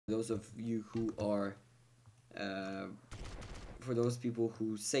those of you who are, for those people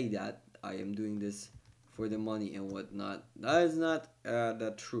who say that I am doing this for the money and whatnot, that is not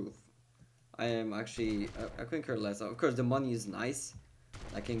the truth. I am actually, I couldn't care less. Of course, the money is nice.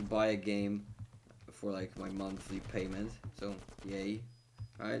 I can buy a game for like my monthly payment, so yay.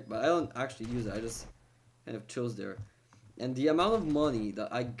 Alright, but I don't actually use it. I just kind of chills there. And the amount of money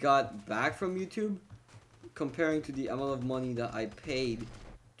that I got back from YouTube, comparing to the amount of money that I paid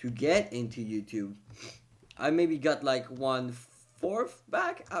to get into YouTube, I maybe got like 1/4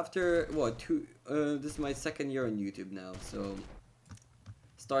 back after what this is my second year on YouTube now, so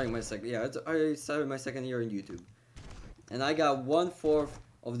starting my second, yeah, I started my second year on YouTube, and I got 1/4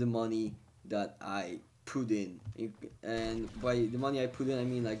 of the money that I put in. And by the money I put in, I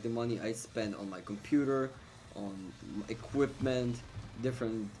mean like the money I spent on my computer, on equipment,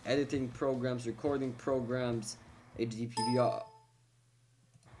 different editing programs, recording programs, HDPVR.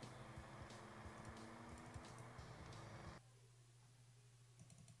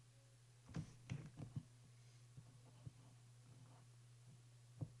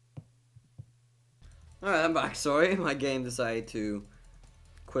 Alright, I'm back. Sorry, my game decided to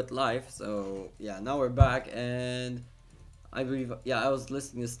quit live. So yeah, now we're back, and I believe, yeah, I was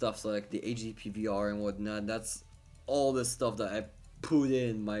listening to stuff, so like the HDPVR and whatnot. That's all the stuff that I put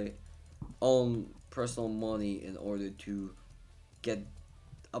in my own personal money in order to get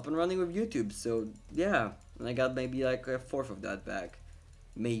up and running with YouTube. So yeah, and I got maybe like 1/4 of that back,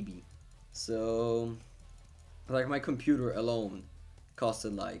 maybe. So like my computer alone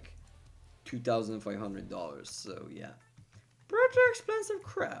costed like $2,500. So yeah, pretty expensive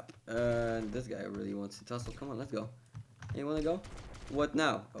crap. And this guy really wants to tussle. Come on, let's go. You wanna go? What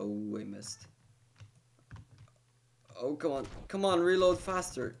now? Oh, I missed. Oh, come on, reload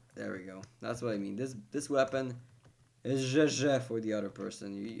faster. There we go. That's what I mean. This weapon is GG for the other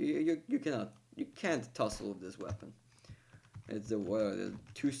person. You can't tussle with this weapon. It's the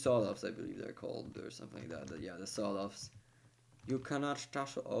two sawed-offs, I believe they're called, or something like that. Yeah, the sawed-offs. You cannot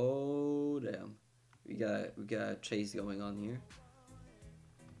tussle. Oh damn. We got a chase going on here.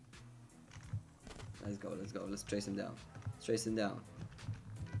 Let's go. Let's chase him down. Let's chase him down.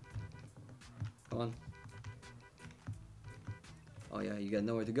 Come on. Oh yeah, you got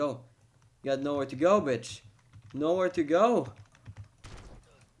nowhere to go. You got nowhere to go, bitch. Nowhere to go.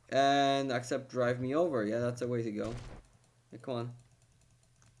 And except drive me over. Yeah, that's the way to go. Yeah, come on.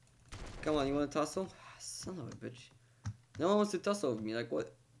 Come on, you wanna tussle? Son of a bitch. No one wants to tussle with me. Like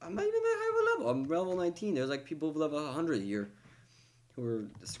what? I'm not even that high of a level. I'm level 19. There's like people with level 100 here who are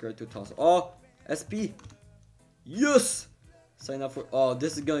scared to tussle. Oh, SP. Yes! Sign up for... Oh,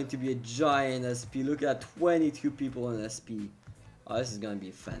 this is going to be a giant SP. Look at 22 people in SP. Oh, this is going to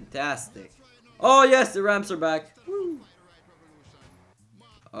be fantastic. Oh, yes, the ramps are back. Woo.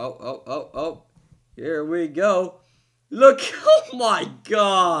 Oh. Here we go. Look. Oh, my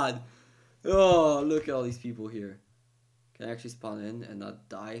God. Oh, look at all these people here. Can I actually spawn in and not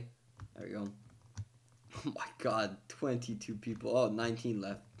die? There we go. Oh, my God. 22 people. Oh, 19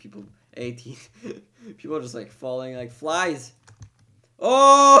 left. People... 18. People are just like falling like flies.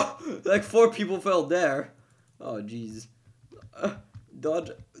 Oh, like 4 people fell there. Oh jeez.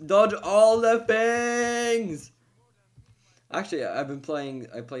 Dodge all the things. Actually, I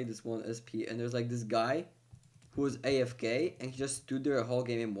played this one SP, and there's like this guy who was AFK, and he just stood there a whole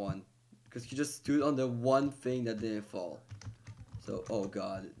game and won because he just stood on the one thing that didn't fall. So oh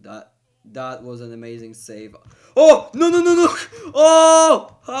god, that was an amazing save. Oh, no.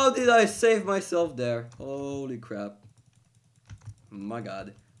 Oh, how did I save myself there? Holy crap. My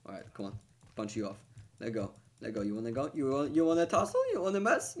god. Alright, come on. Punch you off. Let go. You wanna go? You wanna tussle? You wanna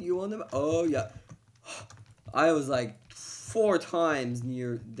mess? Oh, yeah. I was like 4 times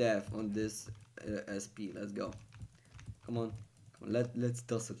near death on this SP. Let's go. Come on. Let's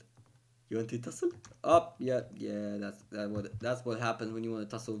tussle. You want to tussle? Up, yeah. That's what happens when you want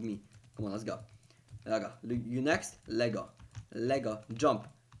to tussle with me. Come on, let's go. Lego. You next? Lego. Jump.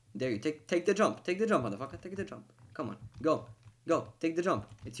 There you take the jump. Take the jump, motherfucker. Take the jump. Come on. Go. Take the jump.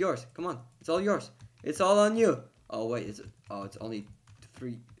 It's yours. Come on. It's all yours. It's all on you. Oh wait, it's only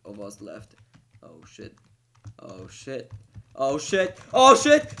 3 of us left. Oh shit.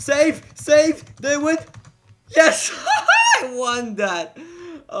 Save. They win. Yes. I won that.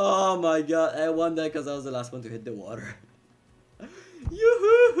 Oh my god. I won that because I was the last one to hit the water.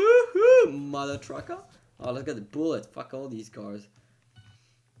 Yoo-hoo-hoo-hoo, mother trucker. Oh, look at the bullets. Fuck all these cars.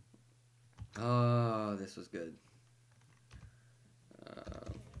 Oh, this was good.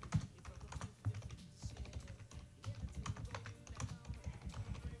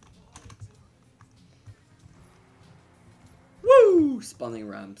 Woo! spawning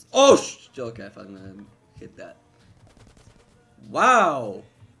ramps. Oh, okay, I thought I'm gonna hit that. Wow!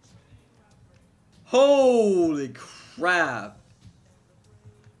 Holy crap!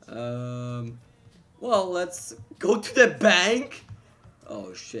 Well, let's go to the bank.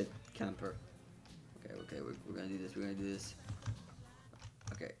 Oh shit, camper. Okay, we're gonna do this. We're gonna do this.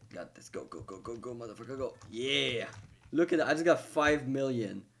 Okay, got this. Go, motherfucker, go. Yeah! Look at that. I just got 5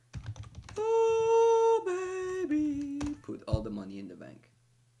 million. Oh, baby. Put all the money in the bank.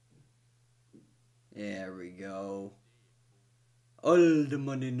 There we go. All the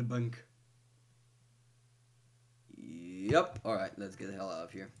money in the bank. Yep. Alright, let's get the hell out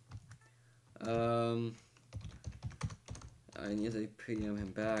of here. I need to PM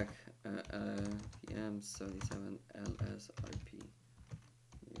him back. PM 77 LSRP.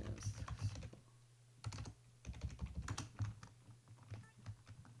 Yes.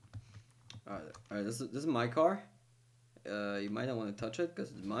 Alright, this is my car. You might not want to touch it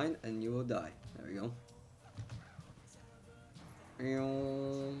because it's mine and you will die. There we go.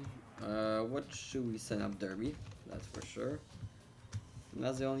 What should we send up? Derby? That's for sure. And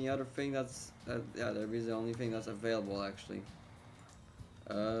that's the only other thing that's yeah, Derby is the only thing that's available actually.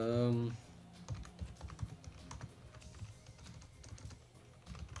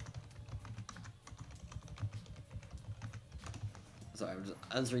 Sorry, I'm just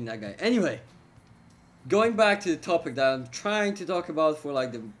answering that guy. Anyway, going back to the topic that I'm trying to talk about for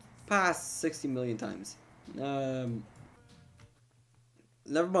like the past 60 million times. Never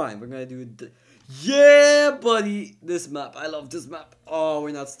mind, we're gonna do it. Yeah, buddy! This map, I love this map. Oh,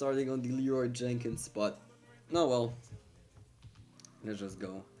 we're not starting on the Leroy Jenkins spot. No, well. Let's just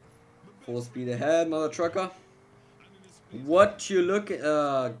go. Full speed ahead, mother trucker. What you looking?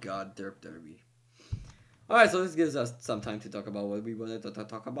 God, derby. Alright, so this gives us some time to talk about what we wanted to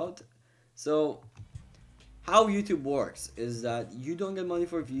talk about. So, how YouTube works is that you don't get money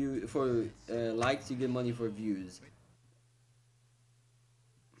for likes, you get money for views.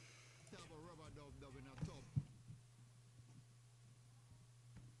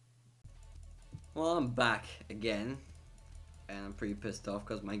 Well, I'm back again, and I'm pretty pissed off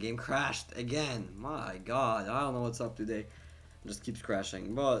because my game crashed again. My god, I don't know what's up today. It just keeps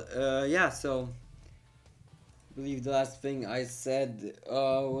crashing. But, yeah, so I believe the last thing I said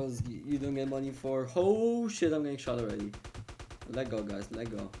was you don't get money for... Oh shit, I'm getting shot already. Let go, guys, let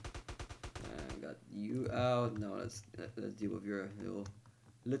go. I got you out. No, let's deal with your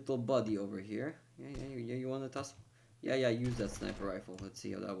little buddy over here. Yeah, you want to tussle? Yeah, use that sniper rifle. Let's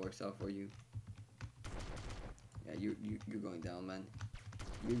see how that works out for you. Yeah, you're going down, man.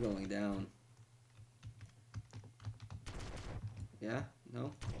 You're going down. Yeah?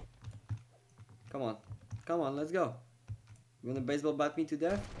 No? Come on, let's go. You wanna baseball bat me to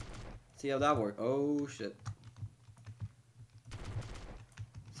death? See how that works. Oh shit.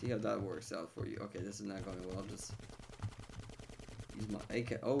 See how that works out for you. Okay, this is not going well. I'll just use my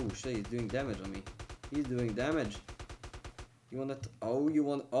AK. Oh shit, he's doing damage on me. He's doing damage. You wanna you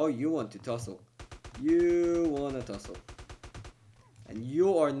want to tussle. You wanna tussle. And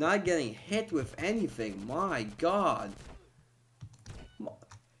you are not getting hit with anything. My god.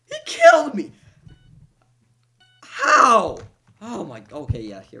 He killed me! How? Oh my, okay,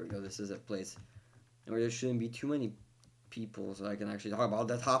 yeah, here we go. This is a place where there shouldn't be too many people so I can actually talk about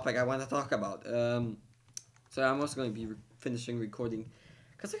the topic I want to talk about. So I'm also going to be finishing recording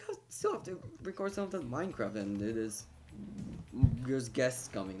because I still have to record some of that Minecraft, and there's guests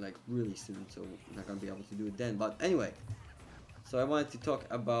coming like really soon, so I'm not going to be able to do it then. But anyway, so I wanted to talk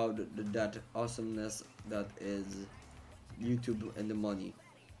about that awesomeness that is YouTube and the money.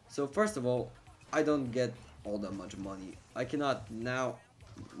 So first of all, I don't get all that much money. I cannot now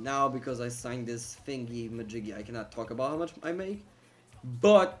because I signed this thingy majiggy, I cannot talk about how much I make,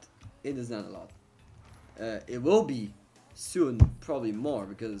 but it is not a lot. It will be soon, probably more,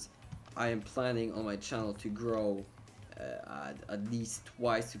 because I am planning on my channel to grow at least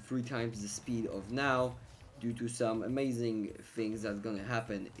twice to 3 times the speed of now, due to some amazing things that's gonna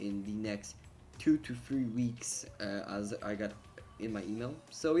happen in the next 2 to 3 weeks, as I got in my email.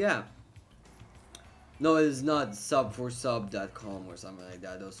 So yeah. No, it is not sub4sub.com or something like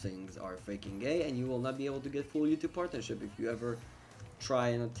that. Those things are faking gay, and you will not be able to get full YouTube partnership if you ever try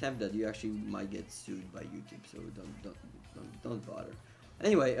and attempt that. You actually might get sued by YouTube, so don't bother.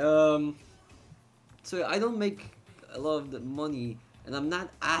 Anyway, so I don't make a lot of the money, and I'm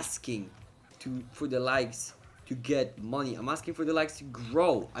not asking for the likes to get money. I'm asking for the likes to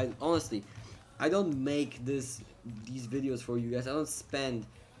grow. I don't make these videos for you guys. I don't spend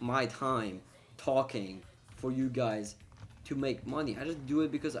my time talking for you guys to make money. I just do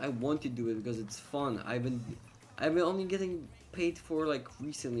it because I want to do it, because it's fun. I've been only getting paid for like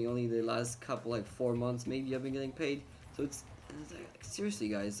recently, only the last couple, like 4 months maybe I've been getting paid. So it's like, seriously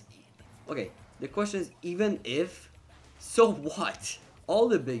guys. Okay, the question is, even if, so what? All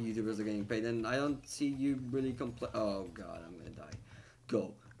the big YouTubers are getting paid, and I don't see you really complain. Oh god, I'm gonna die.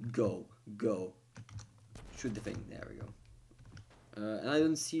 Go, go, go. Shoot the thing. There we go. And I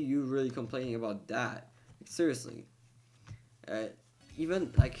don't see you really complaining about that. Like, seriously.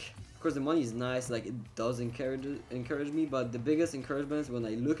 Even like, of course, the money is nice. Like, it does encourage me. But the biggest encouragement is when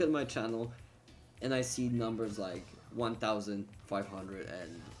I look at my channel and I see numbers like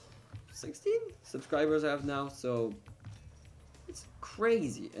 1,516 subscribers I have now. So it's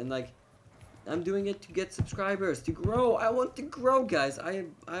crazy. And like, I'm doing it to get subscribers, to grow. I want to grow, guys. I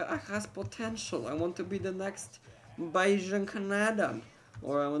has potential. I want to be the next Bayesian Canada,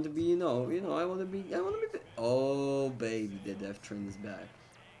 or I want to be, I want to be, oh baby, the death train is back.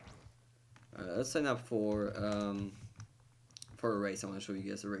 Alright, let's sign up for a race. I want to show you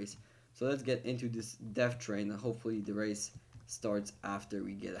guys a race. So let's get into this death train, and hopefully the race starts after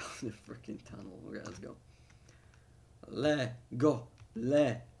we get out of the freaking tunnel. Okay, let's go. Let go,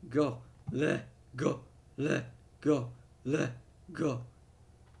 let go, let go, let go, let go.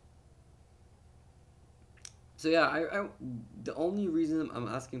 So yeah, the only reason I'm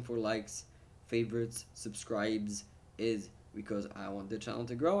asking for likes, favorites, subscribes is because I want the channel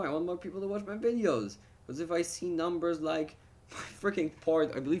to grow. I want more people to watch my videos. Because if I see numbers like my freaking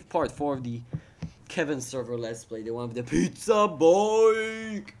I believe part 4 of the Kevin server Let's Play, the one with the pizza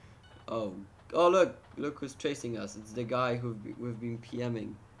bike. Oh look who's chasing us. It's the guy we've been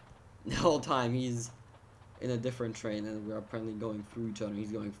PMing the whole time. He's in a different train, and we're apparently going through each other.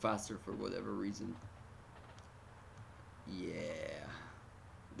 He's going faster for whatever reason. Yeah,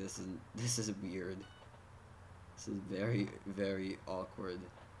 this is weird. This is very, very awkward.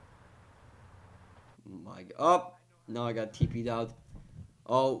 My god. Oh, now I got TP'd out.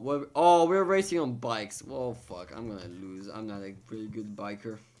 Oh, we're racing on bikes. Well, fuck, I'm gonna lose. I'm not a really good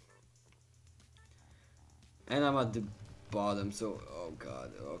biker. And I'm at the bottom, so, oh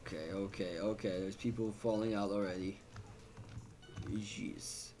god, okay. There's people falling out already.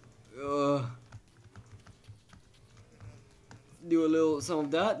 Jeez. Do some of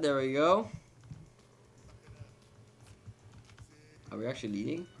that. There we go. Are we actually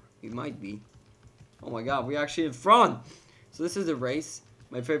leading? We might be. Oh my god, we're actually in front. So this is the race.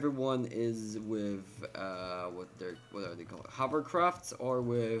 My favorite one is with what are they called? Hovercrafts, or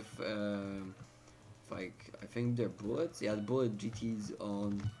with I think they're bullets. Yeah, the bullet GTs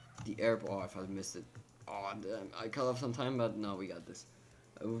on the airport. Oh, I thought I missed it. Oh damn, I cut off some time, but no, we got this.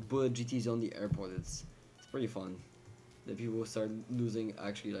 With bullet GTs on the airport, it's pretty fun. The people start losing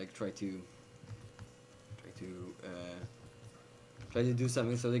actually like try to do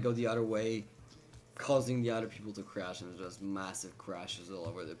something, so they go the other way, causing the other people to crash, and just massive crashes all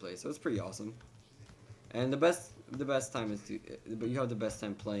over the place. So it's pretty awesome. And the best time is but you have the best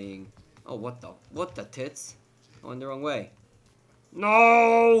time playing. Oh, what the tits? I went the wrong way.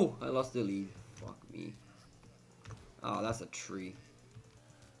 No, I lost the lead. Fuck me. Oh, that's a tree.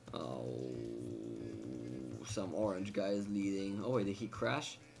 Oh, some orange guy is leading. Oh wait, did he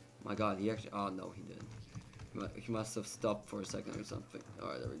crash? My god, he actually. Oh no, he didn't. He must have stopped for a second or something.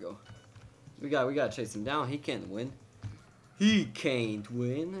 Alright, there we go. We gotta chase him down. He can't win. He can't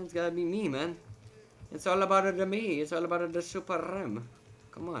win. It's gotta be me, man. It's all about the me. It's all about the super rim.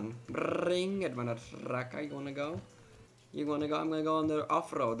 Come on, bring it, man. Raka, you wanna go? You wanna go? I'm gonna go on the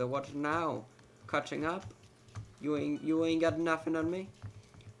off-road. What now? Catching up? You ain't got nothing on me.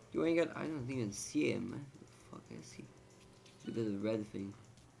 You ain't got. I don't even see him, man. What the fuck is he? Look at the red thing.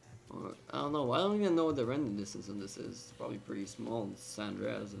 Or, I don't know. I don't even know what the render distance on this is. It's probably pretty small in San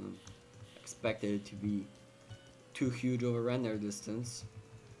Andreas, and I expected it to be too huge of a render distance.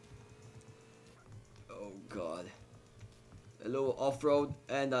 Oh god. A little off-road,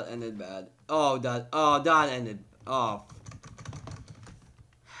 and that ended bad. Oh, that ended. Oh.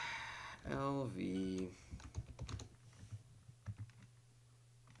 LV.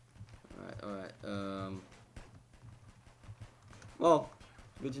 Alright. Well,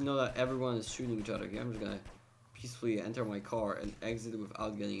 good to know that everyone is shooting each other here. I'm just gonna peacefully enter my car and exit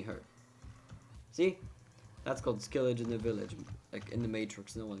without getting hurt. See? That's called skillage in the village. Like in the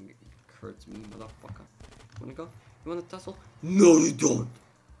Matrix, no one hurts me, motherfucker. You wanna go? You wanna tussle? No, you don't!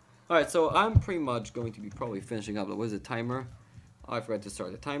 Alright, so I'm pretty much going to be probably finishing up. What is the timer? Oh, I forgot to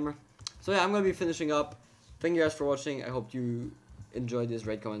start the timer. So yeah, I'm gonna be finishing up. Thank you guys for watching. I hope you enjoyed this.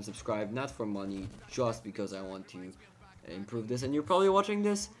 Rate, comment, subscribe. Not for money, just because I want to improve this. And you're probably watching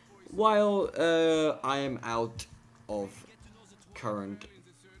this while I am out of current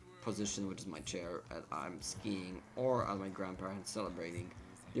position, which is my chair, and I'm skiing or at my grandparents celebrating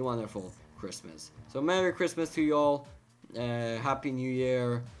the wonderful Christmas. So Merry Christmas to you all. Happy New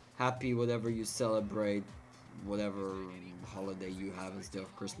Year. Happy whatever you celebrate, whatever holiday you have instead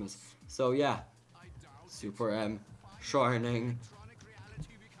of Christmas. So yeah, Super M, shining